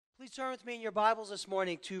Turn with me in your Bibles this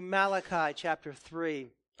morning to Malachi chapter 3.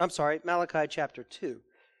 I'm sorry, Malachi chapter 2.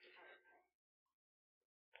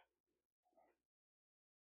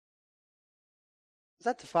 Is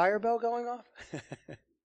that the fire bell going off?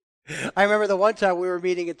 I remember the one time we were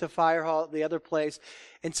meeting at the fire hall at the other place,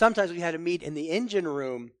 and sometimes we had to meet in the engine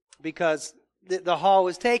room because the hall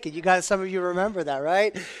was taken. Some of you remember that,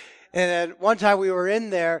 right? And then one time we were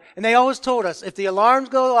in there, and they always told us, if the alarms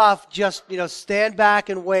go off, just, stand back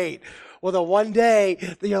and wait. Well, the one day,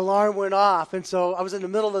 the alarm went off, and so I was in the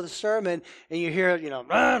middle of the sermon, and you hear,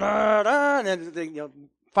 rah, rah, rah, and then,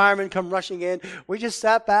 firemen come rushing in. We just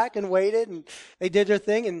sat back and waited, and they did their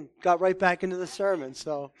thing and got right back into the sermon.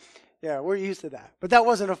 So, yeah, we're used to that. But that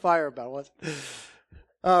wasn't a fire bell, was it?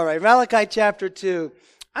 All right, Malachi chapter 2.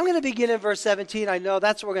 I'm going to begin in verse 17. I know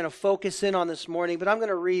that's what we're going to focus in on this morning, but I'm going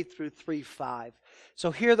to read through 3:5.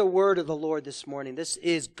 So hear the word of the Lord this morning. This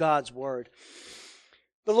is God's word.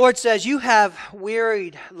 The Lord says, "You have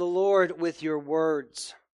wearied the Lord with your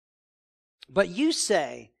words. But you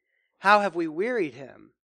say, 'How have we wearied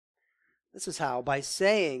him?' This is how, by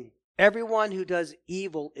saying, 'Everyone who does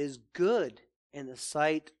evil is good in the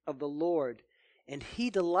sight of the Lord, and he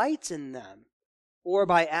delights in them.' Or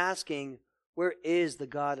by asking, 'Where is the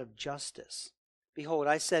God of justice?' Behold,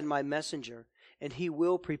 I send my messenger, and he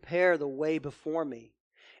will prepare the way before me.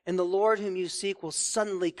 And the Lord whom you seek will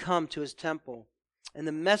suddenly come to his temple. And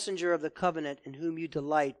the messenger of the covenant in whom you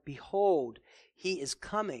delight, behold, he is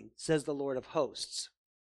coming, says the Lord of hosts.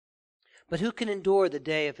 But who can endure the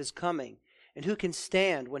day of his coming? And who can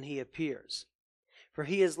stand when he appears? For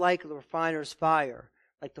he is like the refiner's fire,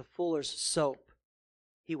 like the fuller's soap.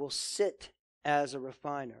 He will sit as a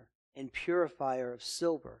refiner and purifier of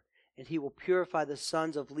silver, and he will purify the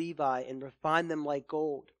sons of Levi and refine them like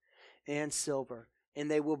gold and silver, and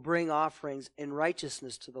they will bring offerings in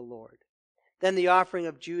righteousness to the Lord. Then the offering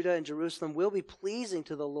of Judah and Jerusalem will be pleasing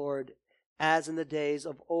to the Lord, as in the days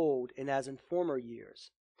of old and as in former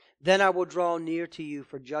years. Then I will draw near to you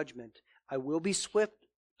for judgment. I will be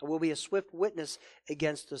a swift witness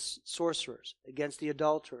against the sorcerers, against the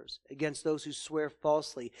adulterers, against those who swear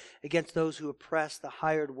falsely, against those who oppress the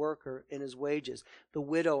hired worker in his wages, the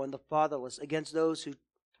widow and the fatherless, against those who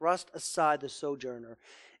thrust aside the sojourner,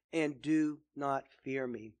 and do not fear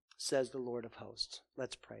me, says the Lord of hosts."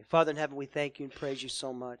 Let's pray. Father in heaven, we thank you and praise you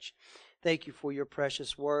so much. Thank you for your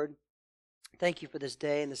precious word. Thank you for this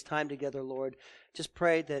day and this time together, Lord. Just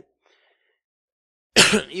pray that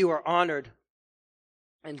you are honored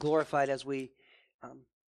and glorified as we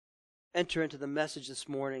enter into the message this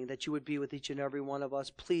morning, that you would be with each and every one of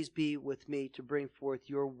us. Please be with me to bring forth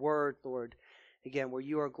your word, Lord, again, where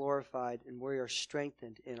you are glorified and where you are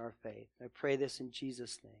strengthened in our faith. I pray this in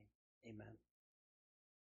Jesus' name. Amen.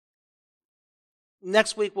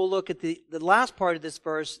 Next week, we'll look at the last part of this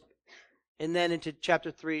verse and then into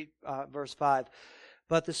chapter 3, verse 5.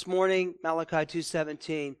 But this morning, Malachi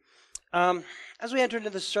 2:17. As we enter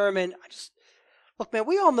into the sermon, look, man,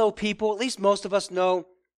 we all know people, at least most of us know,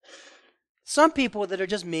 some people that are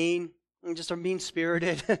just mean, and just are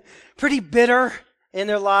mean-spirited, pretty bitter in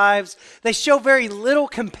their lives. They show very little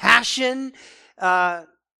compassion, for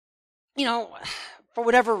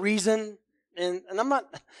whatever reason. And I'm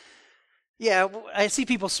not... Yeah, I see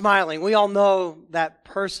people smiling. We all know that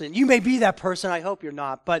person. You may be that person. I hope you're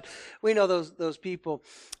not. But we know those people.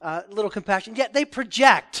 Little compassion. Yet they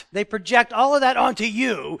project. They project all of that onto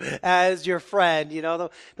you as your friend.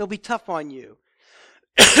 They'll be tough on you.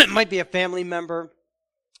 It might be a family member.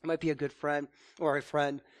 It might be a good friend or a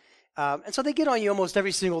friend. And so they get on you almost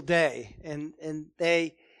every single day. And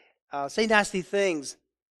they say nasty things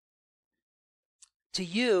to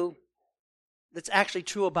you that's actually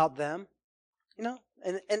true about them.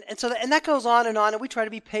 And so that goes on, and we try to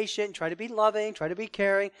be patient, try to be loving, try to be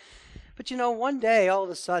caring. But one day, all of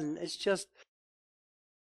a sudden, it's just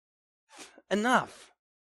enough.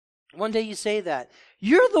 One day you say that.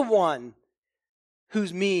 You're the one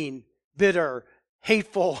who's mean, bitter,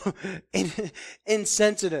 hateful,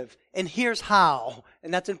 insensitive. And here's how.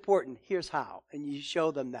 And that's important. Here's how. And you show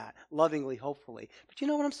them that lovingly, hopefully. But you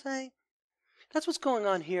know what I'm saying? That's what's going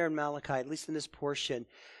on here in Malachi, at least in this portion.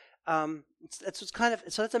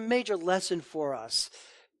 That's a major lesson for us.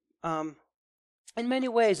 In many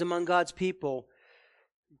ways, among God's people,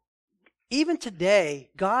 even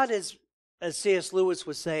today, God is, as C.S. Lewis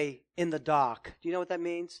would say, in the dock. Do you know what that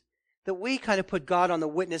means? That we kind of put God on the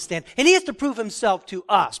witness stand, and he has to prove himself to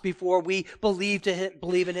us before we believe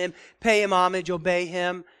in him, pay him homage, obey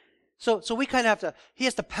him. So we kind of he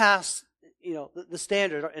has to pass, the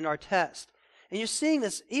standard in our test. And you're seeing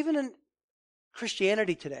this even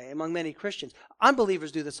Christianity today, among many Christians.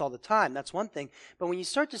 Unbelievers do this all the time. That's one thing. But when you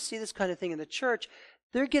start to see this kind of thing in the church,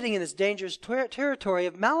 they're getting in this dangerous territory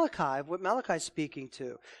of Malachi, of what Malachi's speaking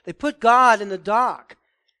to. They put God in the dock,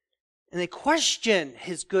 and they question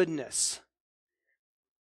His goodness.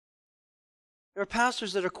 There are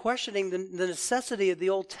pastors that are questioning the necessity of the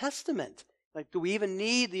Old Testament. Like, do we even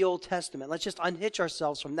need the Old Testament? Let's just unhitch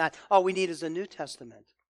ourselves from that. All we need is the New Testament.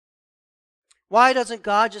 Why doesn't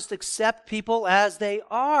God just accept people as they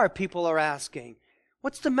are? People are asking.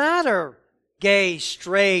 What's the matter? Gay,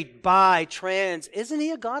 straight, bi, trans. Isn't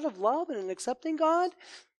He a God of love and an accepting God?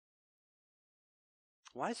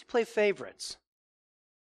 Why does He play favorites?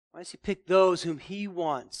 Why does He pick those whom He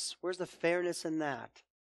wants? Where's the fairness in that?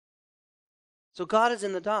 So God is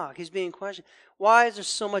in the dock. He's being questioned. Why is there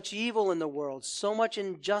so much evil in the world? So much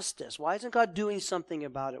injustice? Why isn't God doing something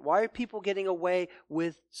about it? Why are people getting away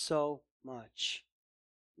with so much?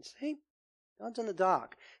 You see? God's in the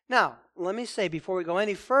dock. Now, let me say before we go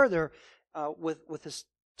any further with this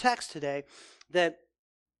text today, that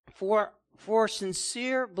for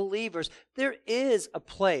sincere believers, there is a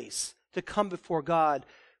place to come before God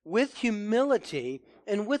with humility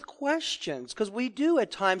and with questions, because we do at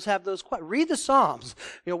times have those questions. Read the Psalms.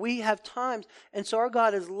 We have times, and so our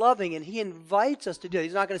God is loving, and He invites us to do it.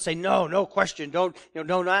 He's not going to say, no question, don't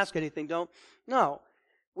ask anything, don't. No,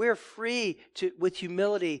 we're free to, with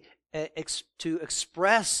humility, to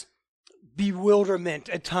express bewilderment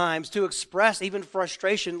at times, to express even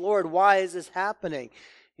frustration. Lord, why is this happening?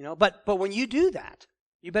 But when you do that,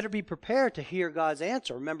 you better be prepared to hear God's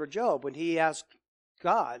answer. Remember Job, when he asked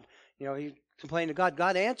God, he complained to God.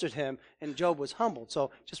 God answered him, and Job was humbled.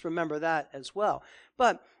 So just remember that as well.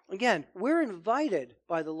 But again, we're invited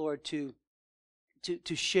by the Lord to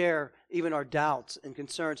share even our doubts and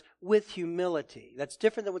concerns with humility. That's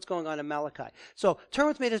different than what's going on in Malachi. So turn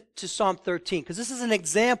with me to Psalm 13, because this is an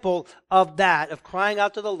example of that, of crying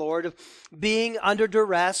out to the Lord, of being under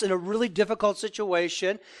duress in a really difficult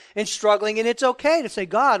situation and struggling. And it's okay to say,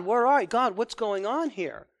 God, where are you? God, what's going on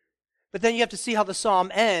here? But then you have to see how the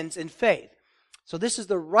psalm ends in faith. So this is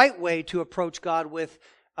the right way to approach God with,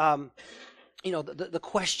 the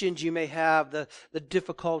questions you may have, the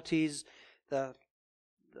difficulties, the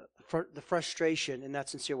frustration in that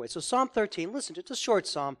sincere way. So Psalm 13, listen, it's a short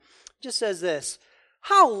psalm. It just says this: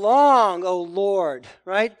 how long, O Lord,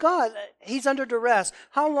 right? God, He's under duress.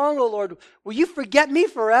 How long, O Lord, will you forget me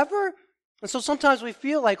forever? And so sometimes we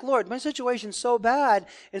feel like, Lord, my situation's so bad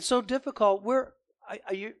and so difficult.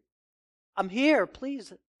 I'm here,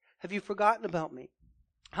 please. Have you forgotten about me?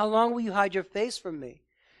 How long will you hide your face from me?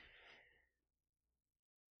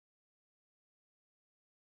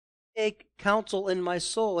 Take counsel in my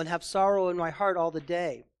soul and have sorrow in my heart all the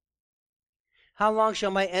day. How long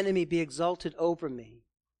shall my enemy be exalted over me?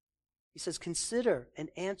 He says, consider and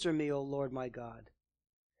answer me, O Lord my God.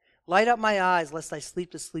 Light up my eyes, lest I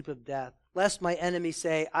sleep the sleep of death, lest my enemy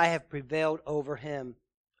say, I have prevailed over him,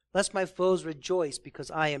 lest my foes rejoice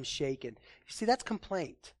because I am shaken. You see, that's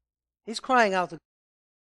complaint. He's crying out to God.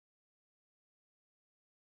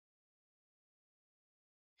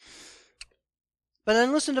 But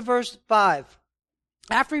then listen to verse 5.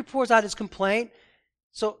 After he pours out his complaint,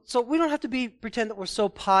 so we don't have to pretend that we're so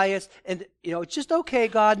pious and, it's just okay,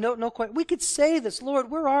 God, no question. We could say this, Lord,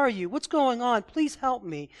 where are you? What's going on? Please help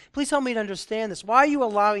me. Please help me to understand this. Why are you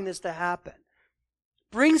allowing this to happen?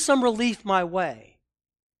 Bring some relief my way.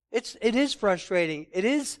 It is frustrating. It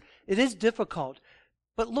is difficult.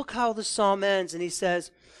 But look how the psalm ends, and he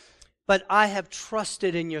says, but I have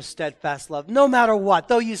trusted in your steadfast love. No matter what,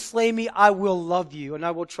 though you slay me, I will love you, and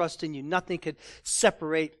I will trust in you. Nothing could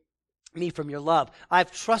separate me from your love.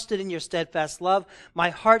 I've trusted in your steadfast love. My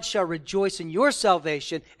heart shall rejoice in your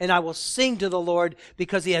salvation, and I will sing to the Lord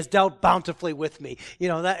because He has dealt bountifully with me. We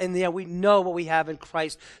know what we have in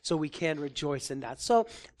Christ, so we can rejoice in that. So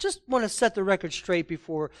just want to set the record straight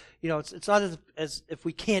before, it's not as if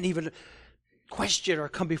we can't even question or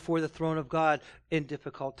come before the throne of God in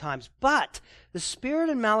difficult times. But the Spirit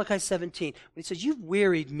in Malachi 17, when He says, you've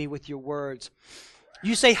wearied me with your words.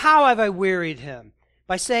 You say, how have I wearied Him?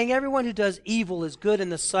 By saying everyone who does evil is good in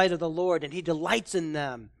the sight of the Lord, and He delights in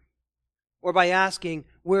them. Or by asking,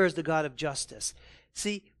 where is the God of justice?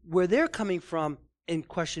 See, where they're coming from in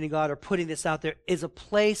questioning God or putting this out there is a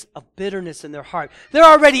place of bitterness in their heart. They're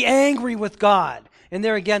already angry with God, and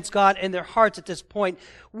they're against God in their hearts at this point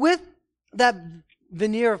with that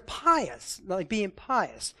veneer of pious, like being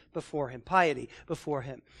pious before Him, piety before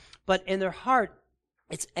Him. But in their heart,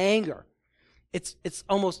 it's anger. It's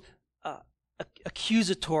almost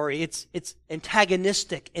accusatory. It's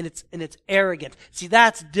antagonistic, and it's arrogant. See,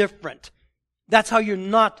 that's different That's how you're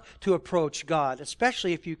not to approach God,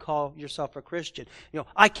 especially if you call yourself a Christian.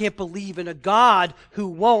 I can't believe in a God who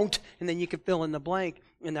won't, and then you can fill in the blank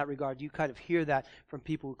in that regard. You kind of hear that from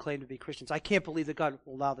people who claim to be Christians. I can't believe that God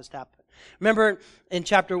will allow this to happen. Remember in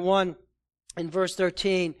chapter 1, in verse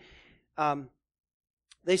 13,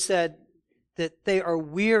 they said that they are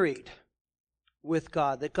wearied with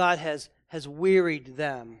God, that God has wearied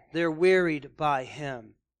them. They're wearied by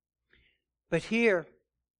Him. But here,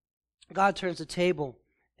 God turns the table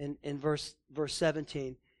in verse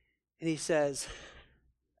 17, and He says,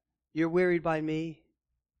 you're wearied by me?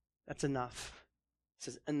 That's enough. He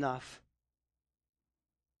says, enough.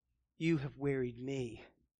 You have wearied me.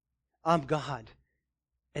 I'm God,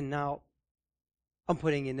 and now I'm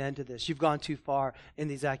putting an end to this. You've gone too far in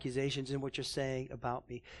these accusations and what you're saying about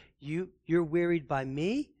me. You're wearied by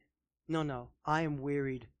me? No, I am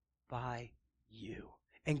wearied by you.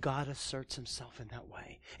 And God asserts Himself in that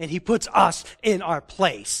way. And He puts us in our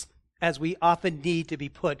place, as we often need to be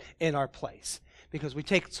put in our place. Because we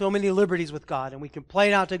take so many liberties with God, and we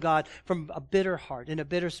complain out to God from a bitter heart and a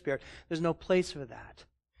bitter spirit. There's no place for that.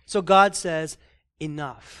 So God says,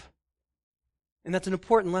 enough. And that's an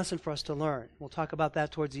important lesson for us to learn. We'll talk about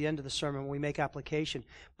that towards the end of the sermon when we make application.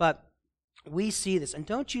 But we see this. And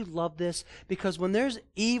don't you love this? Because when there's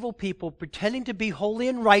evil people pretending to be holy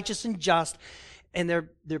and righteous and just, and they're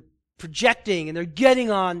projecting and they're getting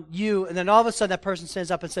on you, and then all of a sudden that person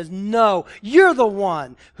stands up and says, no, you're the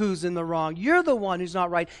one who's in the wrong. You're the one who's not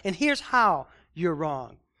right, and here's how you're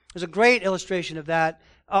wrong. There's a great illustration of that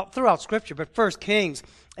throughout Scripture, but 1 Kings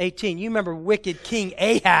 18. You remember wicked King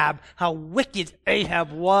Ahab, how wicked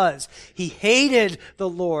Ahab was. He hated the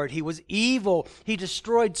Lord. He was evil. He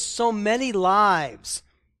destroyed so many lives,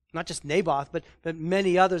 not just Naboth, but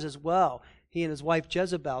many others as well. He and his wife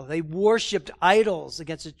Jezebel, they worshipped idols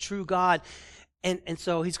against a true God. And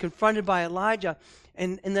so he's confronted by Elijah.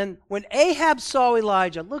 And then when Ahab saw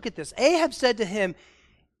Elijah, look at this. Ahab said to him,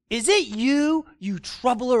 is it you, you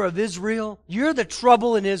troubler of Israel? You're the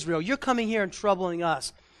trouble in Israel. You're coming here and troubling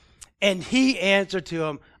us. And he answered to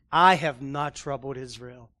him, I have not troubled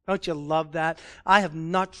Israel. Don't you love that? I have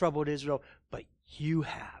not troubled Israel, but you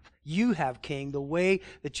have. You have, king, the way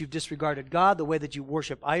that you've disregarded God, the way that you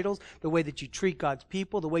worship idols, the way that you treat God's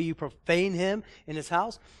people, the way you profane Him in His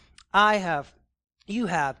house. You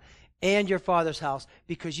have, and your father's house,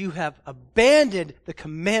 because you have abandoned the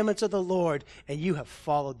commandments of the Lord, and you have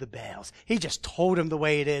followed the Baals. He just told him the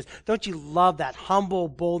way it is. Don't you love that humble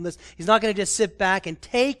boldness? He's not going to just sit back and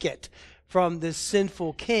take it from this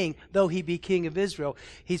sinful king, though he be king of Israel.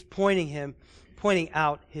 He's pointing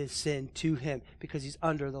out his sin to him, because he's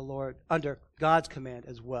under God's command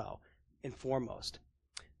as well, and foremost.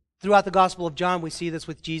 Throughout the Gospel of John, we see this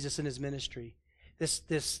with Jesus in His ministry. This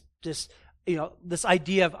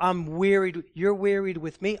idea of I'm wearied, you're wearied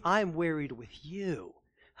with me, I'm wearied with you.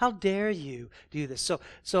 How dare you do this?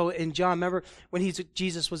 So in John, remember when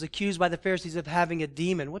Jesus was accused by the Pharisees of having a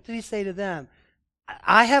demon, what did He say to them?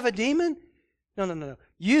 I have a demon? No.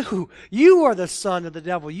 You are the son of the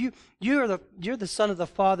devil. You're the son of the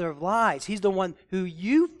father of lies. He's the one who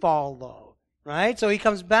you follow, right? So He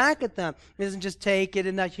comes back at them. He doesn't just take it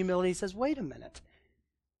in that humility. He says, wait a minute.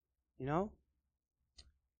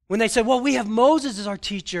 When they said, well, we have Moses as our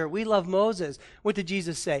teacher. We love Moses. What did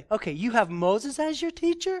Jesus say? Okay, you have Moses as your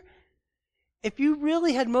teacher? If you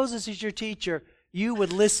really had Moses as your teacher, you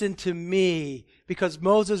would listen to me, because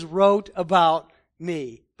Moses wrote about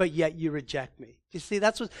me, but yet you reject me. You see,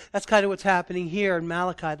 that's kind of what's happening here in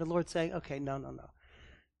Malachi. The Lord's saying, okay, no.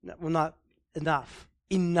 Well, not enough.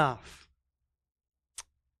 Enough.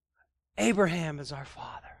 Abraham is our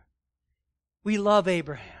father. We love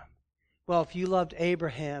Abraham. Well, if you loved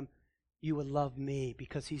Abraham, you would love me,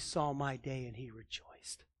 because he saw my day and he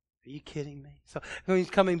rejoiced. Are you kidding me? So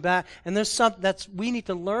He's coming back, and there's something we need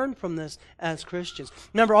to learn from this as Christians.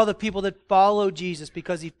 Remember all the people that followed Jesus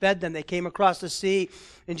because He fed them. They came across the sea,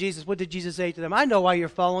 and what did Jesus say to them? I know why you're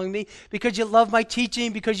following me, because you love my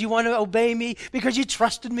teaching, because you want to obey me, because you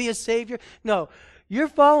trusted me as Savior. No, you're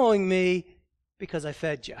following me because I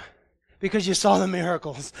fed you, because you saw the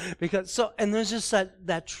miracles. And there's just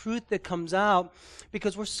that truth that comes out,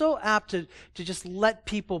 because we're so apt to just let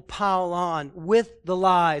people pile on with the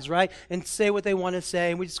lies, right? And say what they want to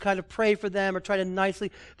say, and we just kind of pray for them or try to nicely.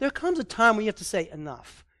 There comes a time when you have to say,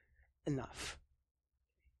 enough.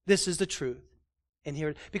 This is the truth. And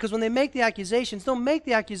here, because when they make the accusations, they'll make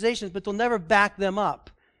the accusations, but they'll never back them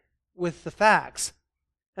up with the facts.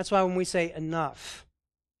 That's why when we say enough,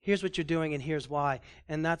 here's what you're doing and here's why.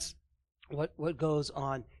 And that's what goes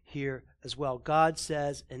on here as well. God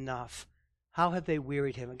says enough. How have they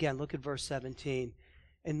wearied Him? Again, look at verse 17.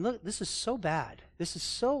 And look, this is so bad. This is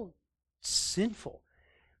so sinful.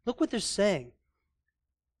 Look what they're saying.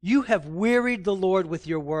 You have wearied the Lord with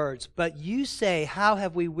your words, but you say, how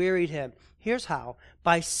have we wearied him? Here's how.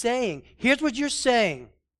 By saying, here's what you're saying.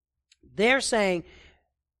 They're saying,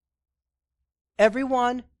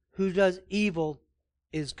 everyone who does evil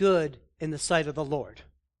is good in the sight of the Lord.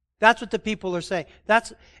 That's what the people are saying.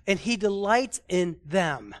 And he delights in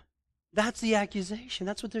them. That's the accusation.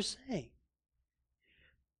 That's what they're saying.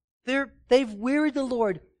 They've wearied the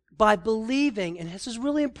Lord by believing, and this is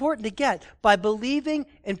really important to get, by believing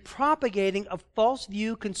and propagating a false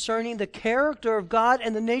view concerning the character of God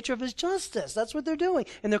and the nature of his justice. That's what they're doing.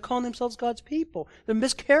 And they're calling themselves God's people. They're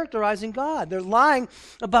mischaracterizing God. They're lying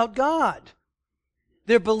about God.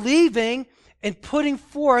 They're believing and putting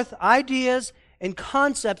forth ideas and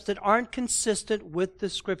concepts that aren't consistent with the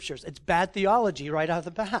Scriptures. It's bad theology right out of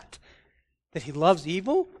the bat. That he loves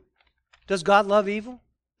evil? Does God love evil?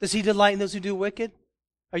 Does he delight in those who do wicked?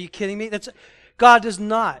 Are you kidding me? God does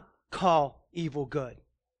not call evil good.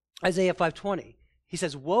 Isaiah 5:20, he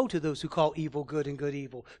says, woe to those who call evil good and good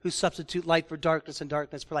evil, who substitute light for darkness and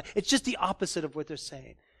darkness for light. It's just the opposite of what they're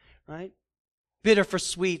saying, right? Bitter for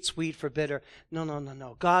sweet, sweet for bitter.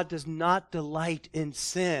 No. God does not delight in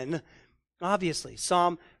sin. Obviously,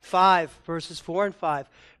 Psalm 5, verses 4 and 5.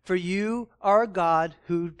 For you are a God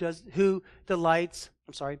who delights,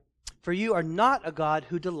 for you are not a God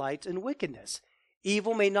who delights in wickedness.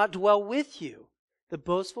 Evil may not dwell with you. The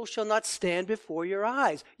boastful shall not stand before your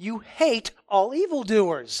eyes. You hate all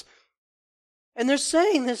evildoers. And they're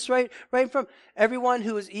saying this right from everyone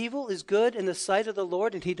who is evil is good in the sight of the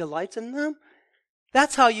Lord, and he delights in them.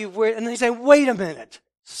 That's how you've weird. And they say, wait a minute.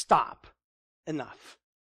 Stop. Enough.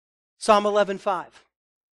 Psalm 11:5.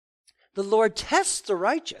 The Lord tests the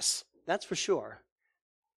righteous, that's for sure.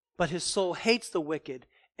 But his soul hates the wicked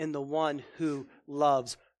and the one who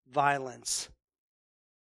loves violence.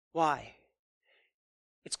 Why?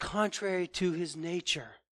 It's contrary to his nature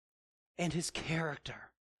and his character.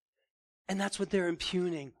 And that's what they're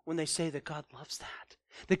impugning when they say that God loves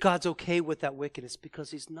that God's okay with that wickedness,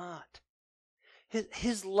 because he's not.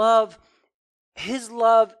 His love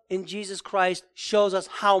in Jesus Christ shows us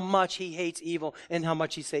how much he hates evil and how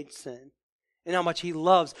much he hates sin and how much he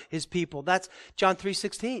loves his people. That's John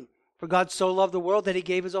 3:16. For God so loved the world that he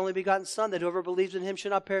gave his only begotten Son, that whoever believes in him should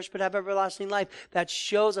not perish but have everlasting life. That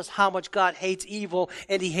shows us how much God hates evil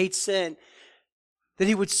and he hates sin. That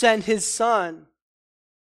he would send his Son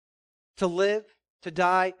to live, to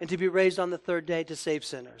die, and to be raised on the third day to save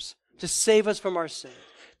sinners, to save us from our sins,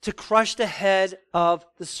 to crush the head of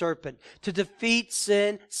the serpent, to defeat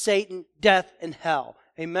sin, Satan, death, and hell.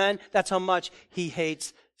 Amen? That's how much he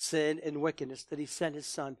hates sin and wickedness, that he sent his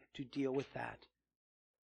Son to deal with that.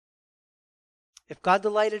 If God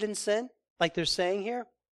delighted in sin, like they're saying here,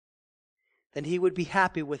 then he would be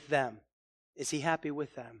happy with them. Is he happy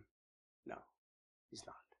with them? No, he's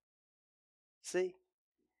not. See?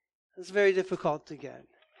 It's very difficult to get.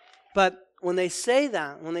 But when they say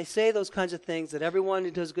that, when they say those kinds of things, that everyone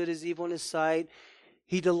who does good is evil in his sight,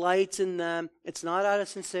 he delights in them, it's not out of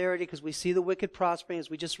sincerity, because we see the wicked prospering, as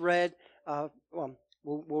we just read.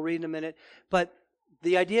 We'll read in a minute. But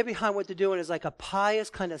the idea behind what they're doing is like a pious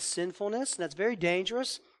kind of sinfulness, and that's very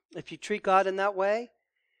dangerous if you treat God in that way.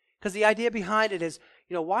 Because the idea behind it is,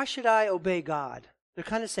 why should I obey God? They're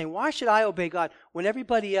kind of saying, why should I obey God when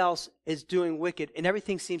everybody else is doing wicked and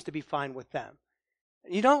everything seems to be fine with them?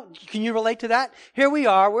 Can you relate to that? Here we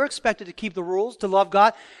are, we're expected to keep the rules, to love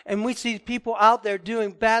God, and we see people out there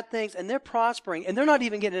doing bad things, and they're prospering, and they're not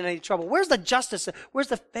even getting in any trouble. Where's the justice? Where's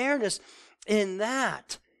the fairness in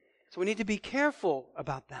that? So we need to be careful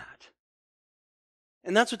about that.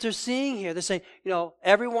 And that's what they're seeing here. They're saying,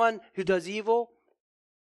 everyone who does evil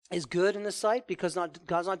is good in the sight because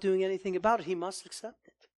God's not doing anything about it. He must accept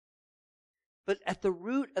it. But at the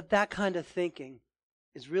root of that kind of thinking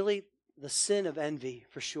is really the sin of envy,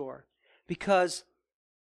 for sure. Because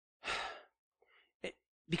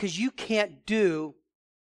you can't do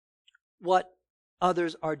what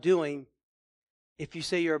others are doing if you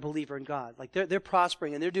say you're a believer in God. Like they're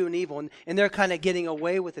prospering and they're doing evil and they're kind of getting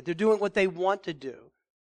away with it. They're doing what they want to do.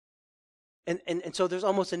 And so there's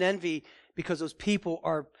almost an envy because those people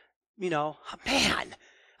are, man,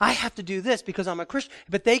 I have to do this because I'm a Christian,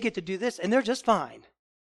 but they get to do this and they're just fine.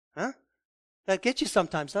 Huh? That gets you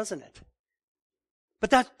sometimes, doesn't it?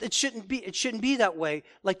 But it shouldn't be that way.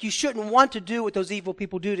 Like you shouldn't want to do what those evil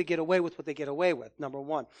people do to get away with what they get away with, number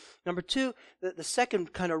one. Number two, the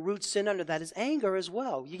second kind of root sin under that is anger as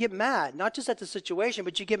well. You get mad, not just at the situation,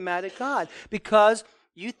 but you get mad at God because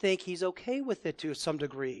you think he's okay with it to some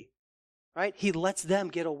degree, right? He lets them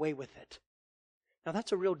get away with it. Now,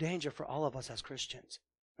 that's a real danger for all of us as Christians.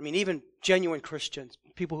 I mean, even genuine Christians,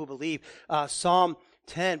 people who believe. Psalm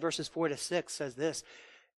 10, verses 4 to 6 says this,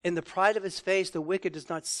 "In the pride of his face, the wicked does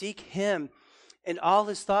not seek him, and all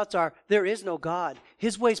his thoughts are, there is no God.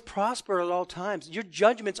 His ways prosper at all times. Your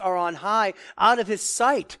judgments are on high, out of his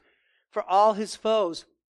sight. For all his foes,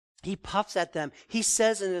 he puffs at them. He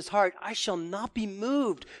says in his heart, I shall not be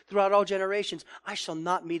moved throughout all generations. I shall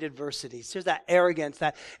not meet adversities." There's that arrogance,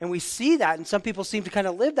 and we see that, and some people seem to kind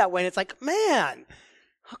of live that way, and it's like, man,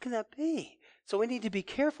 how can that be? So we need to be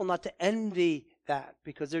careful not to envy that,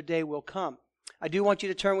 because their day will come. I do want you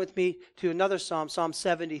to turn with me to another Psalm, Psalm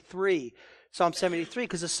 73. Psalm 73,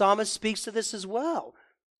 because the psalmist speaks to this as well.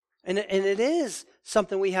 And it is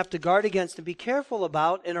something we have to guard against and be careful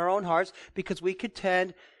about in our own hearts, because we could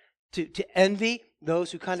tend to envy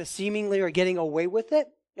those who kind of seemingly are getting away with it,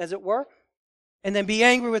 as it were, and then be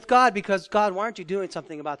angry with God because, God, why aren't you doing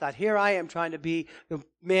something about that? Here I am trying to be the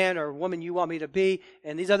man or woman you want me to be,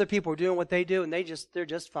 and these other people are doing what they do, and they're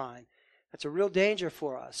just fine. That's a real danger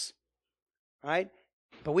for us, right?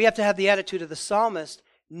 But we have to have the attitude of the psalmist,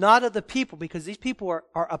 not of the people, because these people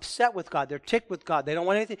are upset with God. They're ticked with God. They don't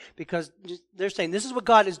want anything because they're saying, this is what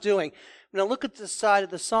God is doing. Now look at the side of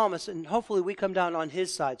the psalmist, and hopefully we come down on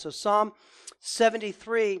his side. So Psalm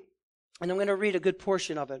 73, and I'm going to read a good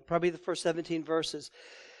portion of it, probably the first 17 verses.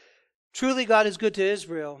 "Truly God is good to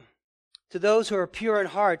Israel, to those who are pure in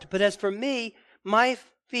heart. But as for me, my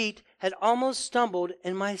feet had almost stumbled,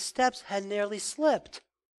 and my steps had nearly slipped.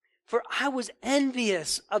 For I was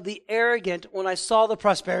envious of the arrogant when I saw the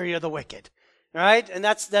prosperity of the wicked." Right? And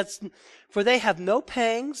that's for they have no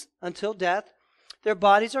pangs until death. Their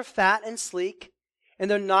bodies are fat and sleek, and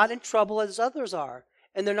they're not in trouble as others are,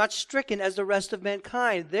 and they're not stricken as the rest of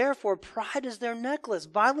mankind. Therefore, pride is their necklace.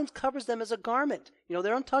 Violence covers them as a garment.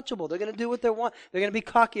 They're untouchable. They're going to do what they want. They're going to be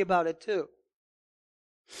cocky about it too.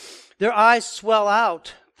 Their eyes swell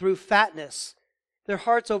out through fatness. Their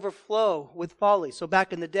hearts overflow with folly. So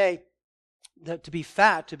back in the day, to be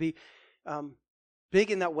fat, to be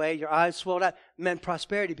big in that way, your eyes swelled out, meant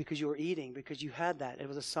prosperity because you were eating, because you had that. It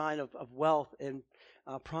was a sign of wealth and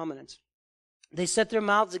prominence. They set their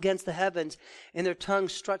mouths against the heavens, and their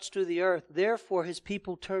tongues stretched through the earth. Therefore his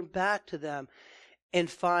people turn back to them and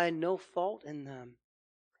find no fault in them.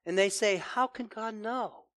 And they say, how can God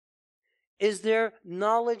know? Is there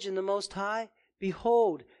knowledge in the Most High?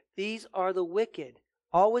 Behold, these are the wicked,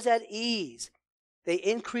 always at ease. They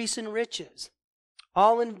increase in riches.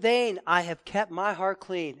 All in vain I have kept my heart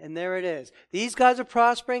clean. And there it is. These guys are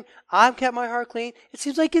prospering. I've kept my heart clean. It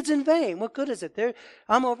seems like it's in vain. What good is it?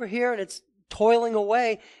 I'm over here and it's toiling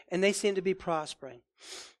away, and they seem to be prospering.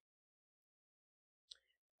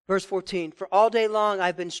 Verse 14, "For all day long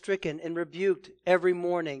I've been stricken and rebuked every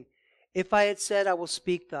morning. If I had said I will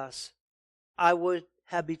speak thus, I would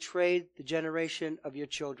have betrayed the generation of your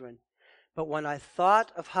children. But when I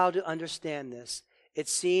thought of how to understand this, it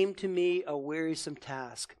seemed to me a wearisome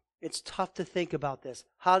task." It's tough to think about this.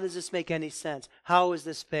 How does this make any sense? How is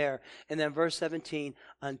this fair? And then verse 17,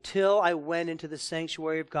 "Until I went into the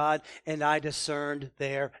sanctuary of God and I discerned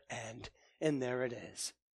their end." And there it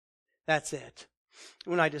is. That's it.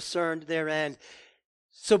 When I discerned their end.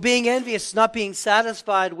 So being envious is not being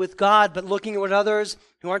satisfied with God, but looking at what others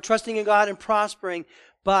who aren't trusting in God and prospering.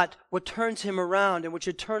 But what turns him around, and what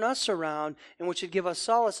should turn us around, and what should give us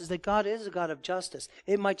solace, is that God is a God of justice.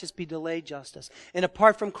 It might just be delayed justice. And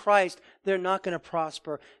apart from Christ, they're not going to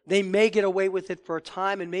prosper. They may get away with it for a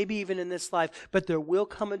time, and maybe even in this life, but there will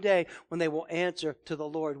come a day when they will answer to the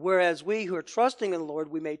Lord. Whereas we who are trusting in the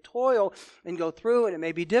Lord, we may toil and go through, and it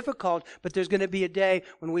may be difficult, but there's going to be a day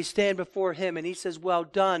when we stand before him, and he says, "Well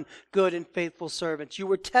done, good and faithful servants. You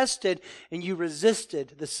were tested, and you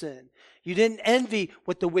resisted the sin. You didn't envy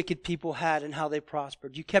what the wicked people had and how they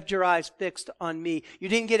prospered. You kept your eyes fixed on me. You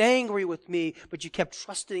didn't get angry with me, but you kept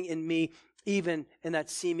trusting in me, even in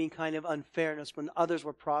that seeming kind of unfairness when others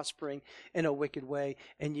were prospering in a wicked way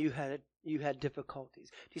and you had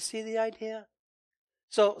difficulties." Do you see the idea?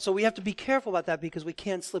 So we have to be careful about that, because we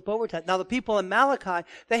can't slip over to that. Now, the people in Malachi,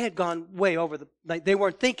 they had gone way over they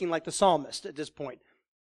weren't thinking like the psalmist at this point,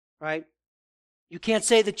 right? You can't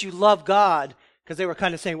say that you love God, because they were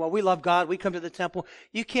kind of saying, well, we love God, we come to the temple.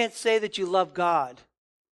 You can't say that you love God,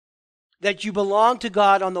 that you belong to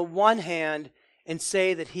God on the one hand, and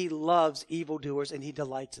say that he loves evildoers and he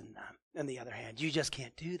delights in them on the other hand. You just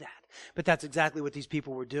can't do that. But that's exactly what these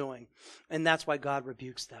people were doing, and that's why God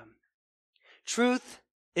rebukes them. Truth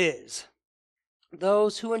is,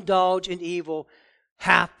 those who indulge in evil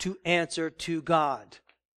have to answer to God,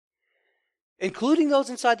 including those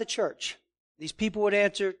inside the church. These people would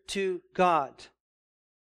answer to God.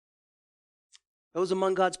 those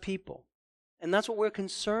among God's people. And that's what we're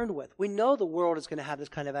concerned with. We know the world is going to have this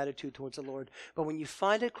kind of attitude towards the Lord. But when you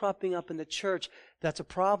find it cropping up in the church, that's a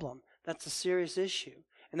problem. That's a serious issue.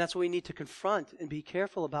 And that's what we need to confront and be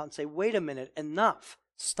careful about and say, wait a minute, enough,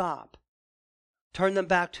 stop. Turn them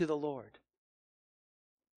back to the Lord.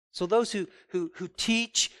 So those who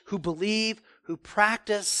teach, who believe, who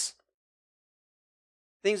practice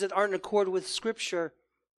things that aren't in accord with Scripture,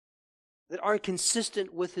 that aren't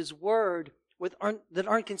consistent with His Word, that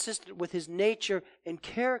aren't consistent with His nature and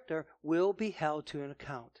character, will be held to an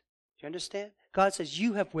account. Do you understand? God says,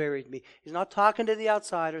 you have wearied me. He's not talking to the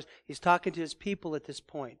outsiders. He's talking to His people at this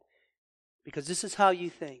point. Because this is how you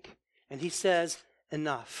think. And He says,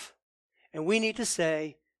 enough. And we need to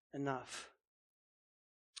say, enough.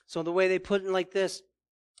 So the way they put it like this,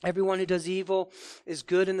 everyone who does evil is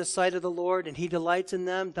good in the sight of the Lord, and He delights in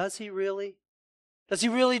them. Does He really? Does He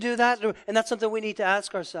really do that? And that's something we need to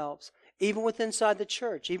ask ourselves, even within inside the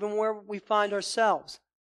church, even where we find ourselves.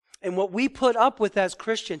 And what we put up with as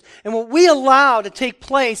Christians, and what we allow to take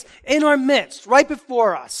place in our midst, right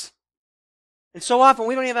before us. And so often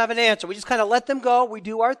we don't even have an answer. We just kind of let them go. We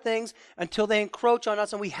do our things until they encroach on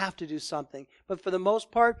us and we have to do something. But for the most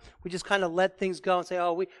part, we just kind of let things go and say,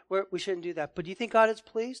 oh, we shouldn't do that. But do you think God is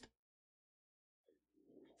pleased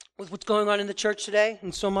with what's going on in the church today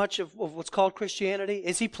and so much of what's called Christianity?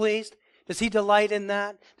 Is He pleased? Does He delight in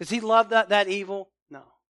that? Does He love that evil? No.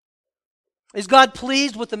 Is God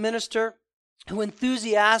pleased with the minister who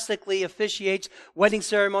enthusiastically officiates wedding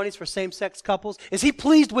ceremonies for same-sex couples? Is He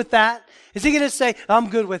pleased with that? Is He going to say, I'm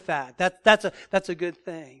good with that? That's a good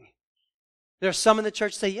thing. There are some in the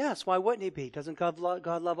church say, yes, why wouldn't He be? Doesn't God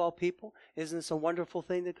love all people? Isn't this a wonderful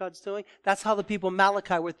thing that God's doing? That's how the people of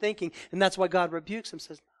Malachi were thinking, and that's why God rebukes them,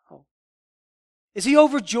 says, no. Is He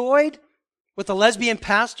overjoyed with a lesbian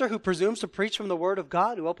pastor who presumes to preach from the Word of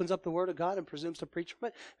God, who opens up the Word of God and presumes to preach from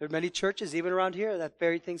it? There are many churches, even around here, that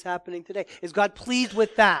very thing's happening today. Is God pleased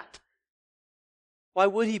with that? Why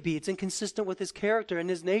would He be? It's inconsistent with His character and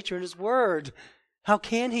His nature and His Word. How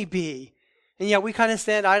can He be? And yet we kind of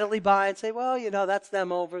stand idly by and say, well, that's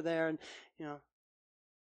them over there. And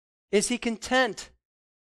is He content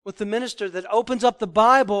with the minister that opens up the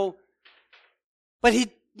Bible, but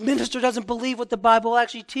minister doesn't believe what the Bible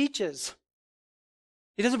actually teaches?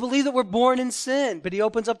 He doesn't believe that we're born in sin, but he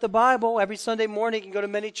opens up the Bible every Sunday morning. You can go to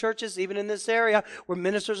many churches, even in this area, where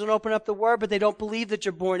ministers will open up the Word, but they don't believe that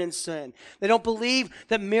you're born in sin. They don't believe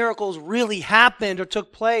that miracles really happened or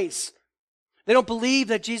took place. They don't believe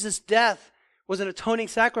that Jesus' death was an atoning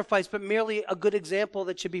sacrifice, but merely a good example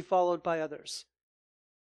that should be followed by others.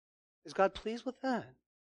 Is God pleased with that?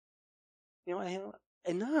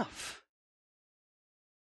 Enough.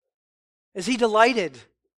 Is He delighted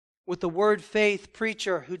with the word faith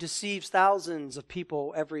preacher who deceives thousands of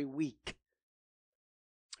people every week,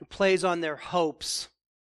 who plays on their hopes,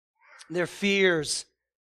 their fears,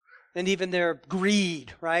 and even their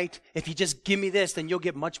greed, right? If you just give me this, then you'll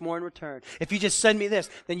get much more in return. If you just send me this,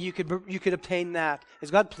 then you could obtain that.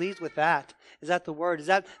 Is God pleased with that? Is that the Word? Is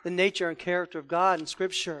that the nature and character of God in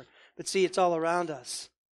Scripture? But see, it's all around us.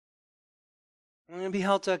 I'm going to be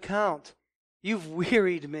held to account. You've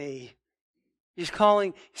wearied me. He's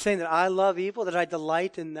saying that I love evil, that I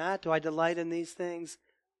delight in that. Do I delight in these things?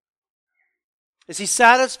 Is He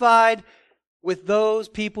satisfied with those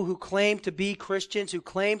people who claim to be Christians, who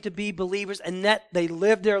claim to be believers, and that they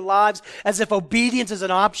live their lives as if obedience is an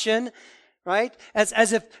option, right?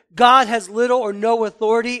 As if God has little or no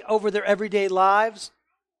authority over their everyday lives,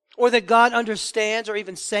 or that God understands or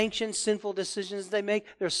even sanctions sinful decisions they make?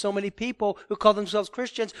 There's so many people who call themselves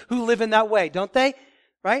Christians who live in that way, don't they?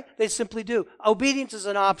 Right? They simply do. Obedience is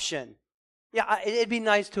an option. Yeah, it'd be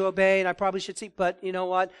nice to obey, and I probably should see, but you know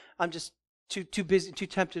what? I'm just too busy, too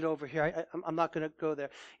tempted over here. I'm not going to go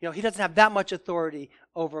there. He doesn't have that much authority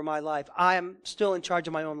over my life. I am still in charge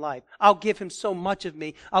of my own life. I'll give Him so much of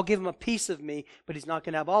me. I'll give Him a piece of me, but He's not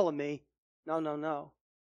going to have all of me. No.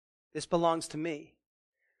 This belongs to me.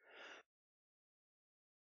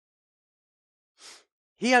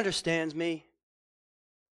 He understands me.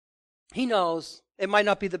 He knows. It might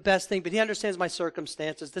not be the best thing, but He understands my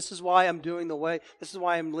circumstances. This is why I'm doing this is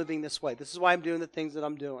why I'm living this way. This is why I'm doing the things that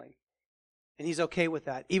I'm doing. And He's okay with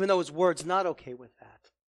that, even though His Word's not okay with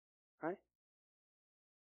that. Right?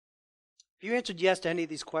 If you answered yes to any of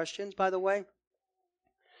these questions, by the way,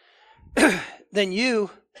 then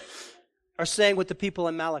you are saying what the people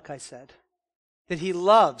in Malachi said, that He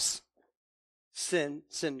loves sinful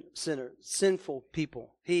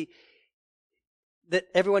people. That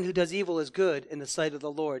everyone who does evil is good in the sight of the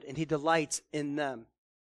Lord, and He delights in them.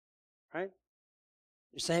 Right?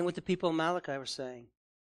 You're saying what the people of Malachi were saying.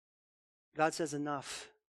 God says enough,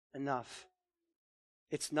 enough.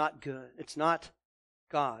 It's not good. It's not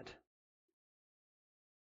God.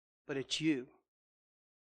 But it's you.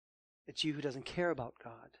 It's you who doesn't care about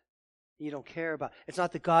God. You don't care about. It's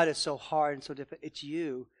not that God is so hard and so difficult. It's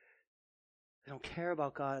you that don't care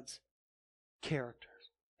about God's character,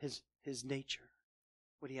 His nature,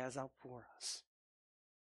 what He has out for us.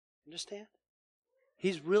 Understand?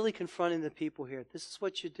 He's really confronting the people here. This is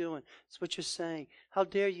what you're doing. This is what you're saying. How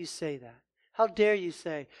dare you say that? How dare you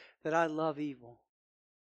say that I love evil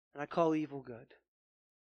and I call evil good?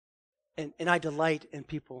 And I delight in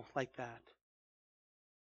people like that.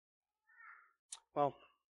 Well,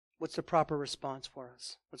 what's the proper response for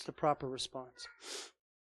us? What's the proper response?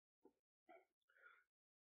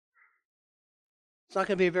 It's not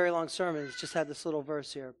going to be a very long sermon. It's just had this little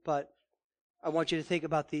verse here. But I want you to think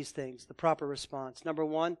about these things, the proper response. Number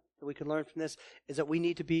one that we can learn from this is that we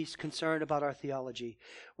need to be concerned about our theology.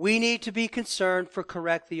 We need to be concerned for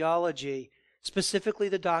correct theology, specifically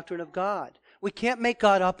the doctrine of God. We can't make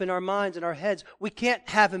God up in our minds and our heads. We can't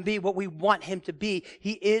have Him be what we want Him to be.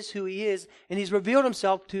 He is who He is, and He's revealed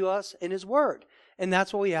Himself to us in His Word. And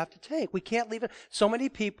that's what we have to take. We can't leave it. So many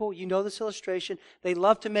people, you know this illustration, they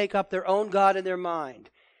love to make up their own God in their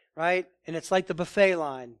mind, right? And it's like the buffet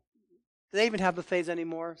line. Do they even have buffets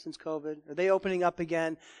anymore since COVID? Are they opening up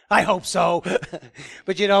again? I hope so.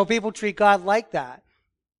 But people treat God like that.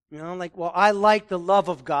 Like, well, I like the love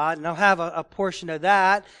of God, and I'll have a portion of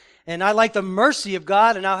that. And I like the mercy of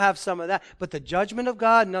God, and I'll have some of that. But the judgment of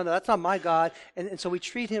God, no, that's not my God. And so we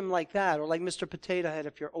treat Him like that, or like Mr. Potato Head,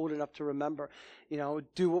 if you're old enough to remember.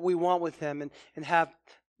 Do what we want with Him and have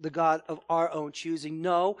the God of our own choosing.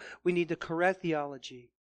 No, we need the correct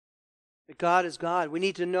theology. That God is God. We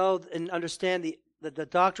need to know and understand the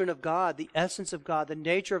doctrine of God, the essence of God, the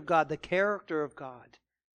nature of God, the character of God.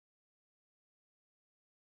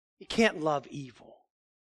 You can't love evil.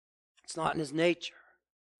 It's not in His nature.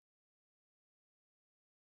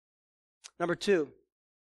 Number two,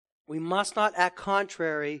 we must not act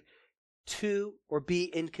contrary to or be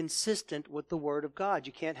inconsistent with the Word of God.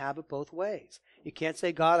 You can't have it both ways. You can't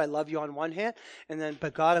say, God, I love you on one hand,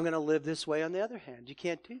 but God, I'm going to live this way on the other hand. You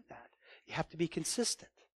can't do that. You have to be consistent.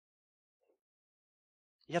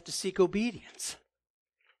 You have to seek obedience.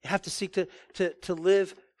 You have to seek to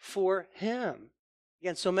live for Him.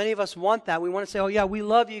 Again, so many of us want that. We want to say, oh yeah, we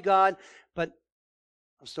love you, God, but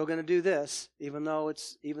I'm still going to do this, even though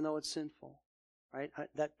it's sinful, right?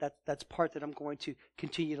 That's part that I'm going to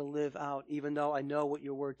continue to live out, even though I know what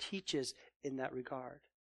your Word teaches in that regard.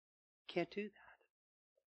 Can't do that.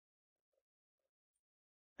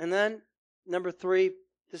 And then, number three,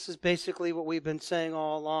 this is basically what we've been saying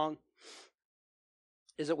all along,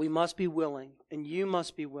 is that we must be willing, and you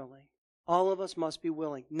must be willing. All of us must be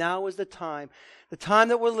willing. Now is the time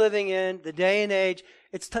that we're living in, the day and age.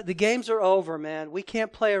 The games are over, man. We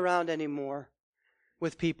can't play around anymore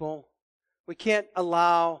with people. We can't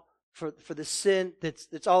allow for the sin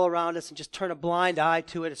that's all around us and just turn a blind eye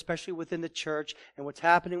to it, especially within the church and what's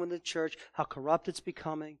happening within the church, how corrupt it's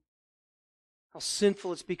becoming, how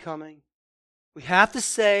sinful it's becoming. We have to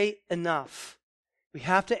say enough. We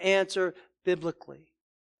have to answer biblically.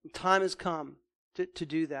 The time has come to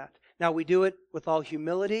do that. Now, we do it with all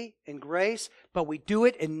humility and grace, but we do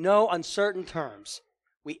it in no uncertain terms.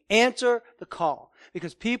 We answer the call.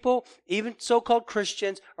 Because people, even so-called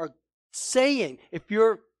Christians, are saying, if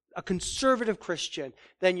you're a conservative Christian,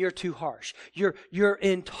 then you're too harsh. You're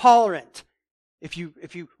intolerant. If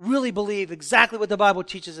you really believe exactly what the Bible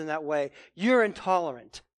teaches in that way, you're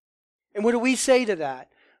intolerant. And what do we say to that?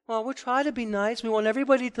 Well, we'll try to be nice. We want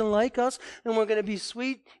everybody to like us, and we're going to be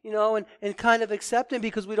sweet, and kind of accepting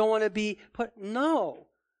because we don't want to be put. No.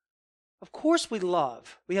 Of course we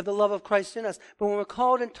love. We have the love of Christ in us. But when we're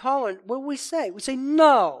called intolerant, what do we say? We say,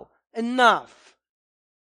 no, enough.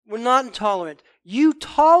 We're not intolerant. You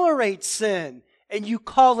tolerate sin, and you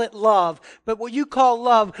call it love. But what you call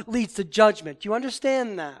love leads to judgment. Do you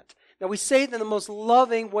understand that? Now, we say it in the most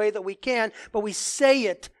loving way that we can, but we say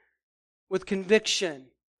it with conviction.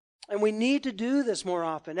 And we need to do this more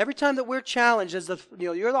often. Every time that we're challenged as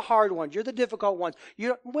you're the hard ones, you're the difficult ones.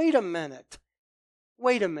 Wait a minute.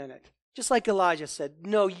 Just like Elijah said,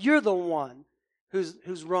 no, you're the one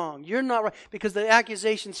who's wrong. You're not right. Because the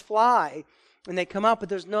accusations fly and they come out, but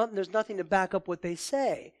there's nothing to back up what they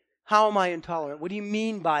say. How am I intolerant? What do you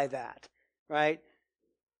mean by that? Right?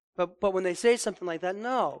 But when they say something like that,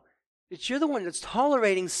 no. You're the one that's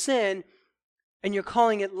tolerating sin and you're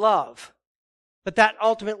calling it love. But that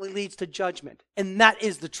ultimately leads to judgment. And that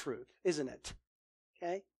is the truth, isn't it?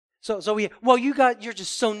 Okay? So you're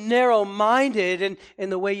just so narrow-minded in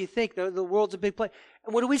the way you think. The world's a big place.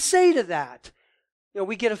 And what do we say to that?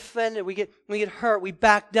 We get offended, we get hurt, we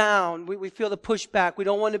back down, we feel the pushback. We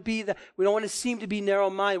don't want to be that. We don't want to seem to be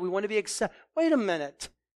narrow-minded. We want to be accepted. Wait a minute.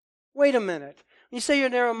 When you say you're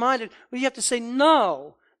narrow-minded, well, you have to say,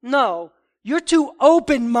 no, you're too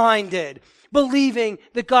open-minded, believing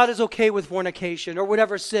that God is okay with fornication or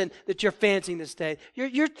whatever sin that you're fancying this day.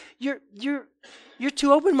 You're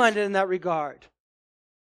too open-minded in that regard.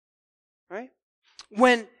 Right?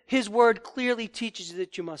 When His Word clearly teaches you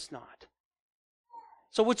that you must not.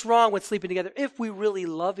 So what's wrong with sleeping together? If we really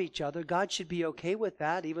love each other, God should be okay with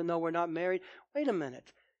that, even though we're not married. Wait a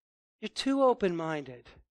minute. You're too open-minded.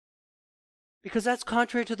 Because that's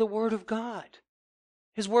contrary to the Word of God.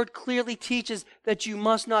 His Word clearly teaches that you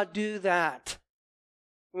must not do that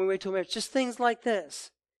when we wait till marriage. Just things like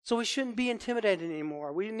this. So we shouldn't be intimidated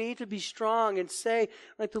anymore. We need to be strong and say,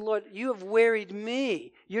 like the Lord, you have wearied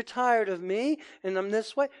me. You're tired of me, and I'm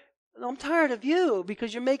this way. I'm tired of you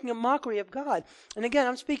because you're making a mockery of God. And again,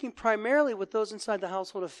 I'm speaking primarily with those inside the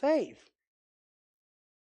household of faith.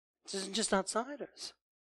 This isn't just outsiders.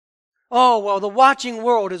 Oh, well, the watching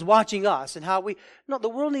world is watching us and how we... No, the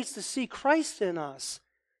world needs to see Christ in us.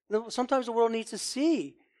 Sometimes the world needs to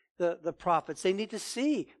see the prophets. They need to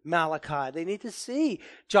see Malachi. They need to see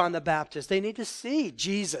John the Baptist. They need to see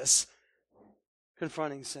Jesus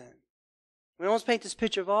confronting sin. We almost paint this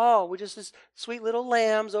picture of, we're just this sweet little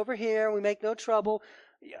lambs over here. We make no trouble.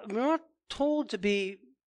 We're not told to be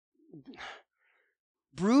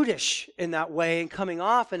brutish in that way and coming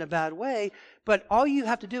off in a bad way, but all you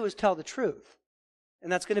have to do is tell the truth.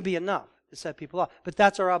 And that's going to be enough to set people off. But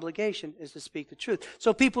that's our obligation, is to speak the truth.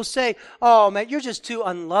 So people say, oh, man, you're just too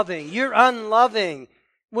unloving. You're unloving.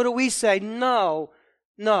 What do we say? No.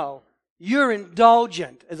 You're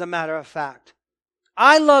indulgent, as a matter of fact.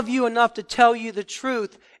 I love you enough to tell you the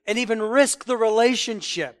truth and even risk the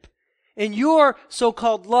relationship. And your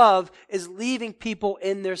so-called love is leaving people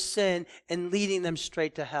in their sin and leading them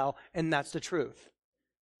straight to hell. And that's the truth.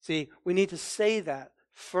 See, we need to say that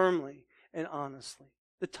firmly and honestly.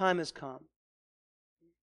 The time has come.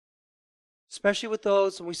 Especially with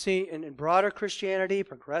those we see in broader Christianity,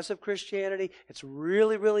 progressive Christianity. It's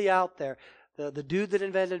really, really out there. The dude that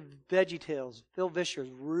invented VeggieTales, Phil Vischer,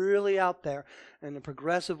 is really out there in the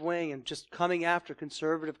progressive wing and just coming after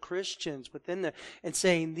conservative Christians within there and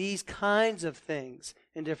saying these kinds of things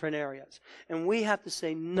in different areas. And we have to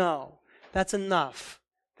say, no, that's enough.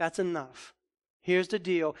 That's enough. Here's the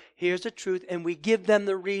deal. Here's the truth. And we give them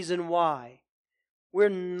the reason why. We're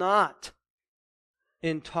not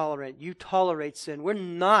intolerant. You tolerate sin. We're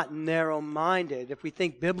not narrow-minded if we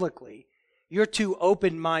think biblically. You're too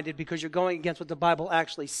open-minded because you're going against what the Bible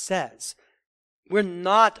actually says. We're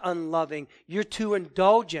not unloving. You're too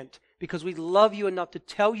indulgent because we love you enough to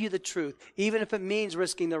tell you the truth, even if it means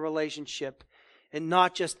risking the relationship and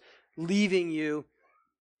not just leaving you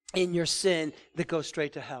in your sin that goes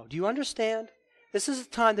straight to hell. Do you understand? This is a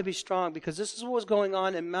time to be strong because this is what was going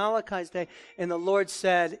on in Malachi's day, and the Lord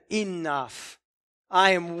said, enough.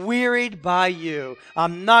 I am wearied by you.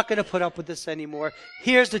 I'm not going to put up with this anymore.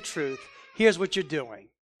 Here's the truth. Here's what you're doing.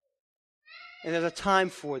 And there's a time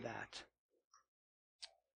for that.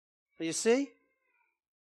 But you see?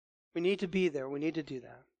 We need to be there. We need to do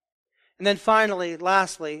that. And then finally,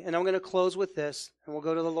 lastly, and I'm going to close with this, and we'll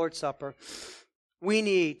go to the Lord's Supper. We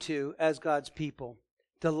need to, as God's people,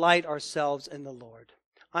 delight ourselves in the Lord.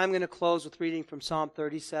 I'm going to close with reading from Psalm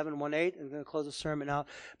 37, 1-8. I'm going to close the sermon out.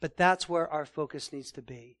 But that's where our focus needs to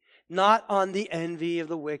be. Not on the envy of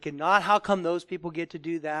the wicked. Not how come those people get to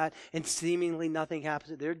do that and seemingly nothing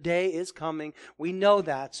happens. Their day is coming. We know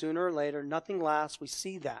that sooner or later. Nothing lasts. We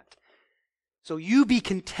see that. So you be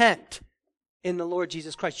content in the Lord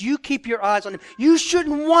Jesus Christ. You keep your eyes on Him. You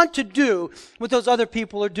shouldn't want to do what those other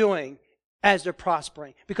people are doing as they're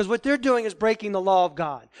prospering. Because what they're doing is breaking the law of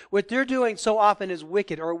God. What they're doing so often is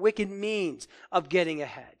wicked, or a wicked means of getting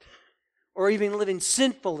ahead. Or even living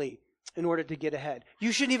sinfully in order to get ahead.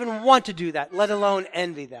 You shouldn't even want to do that, let alone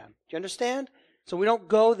envy them. Do you understand? So we don't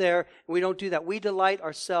go there, and we don't do that. We delight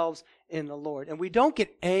ourselves in the Lord. And we don't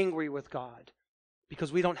get angry with God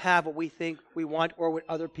because we don't have what we think we want or what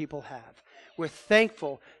other people have. We're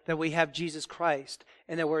thankful that we have Jesus Christ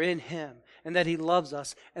and that we're in Him and that He loves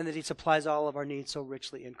us and that He supplies all of our needs so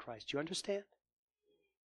richly in Christ. Do you understand?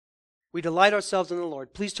 We delight ourselves in the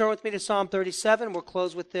Lord. Please turn with me to Psalm 37. We'll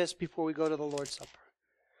close with this before we go to the Lord's Supper.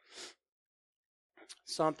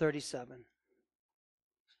 Psalm 37.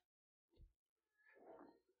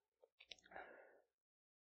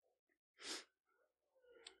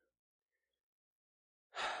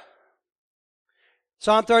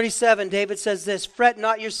 Psalm 37, David says this, "Fret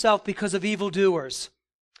not yourself because of evildoers.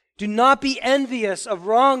 Do not be envious of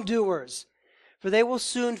wrongdoers, for they will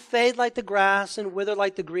soon fade like the grass and wither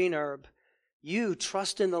like the green herb. You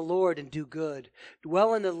trust in the Lord and do good.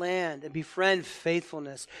 Dwell in the land and befriend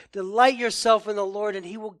faithfulness. Delight yourself in the Lord, and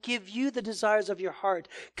he will give you the desires of your heart.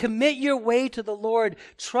 Commit your way to the Lord.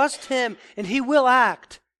 Trust him, and he will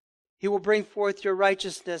act. He will bring forth your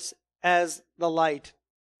righteousness as the light,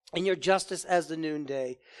 and your justice as the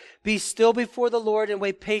noonday. Be still before the Lord and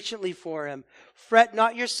wait patiently for him. Fret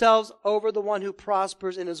not yourselves over the one who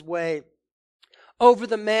prospers in his way, over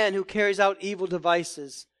the man who carries out evil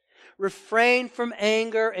devices. Refrain from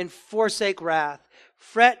anger and forsake wrath.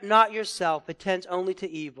 Fret not yourself, it tends only to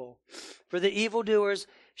evil. For the evildoers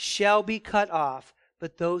shall be cut off,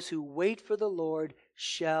 but those who wait for the Lord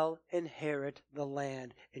shall inherit the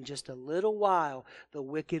land. In just a little while, the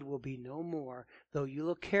wicked will be no more. Though you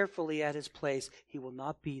look carefully at his place, he will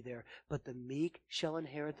not be there. But the meek shall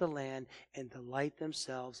inherit the land and delight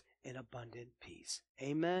themselves in abundant peace.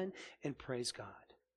 Amen, and praise God.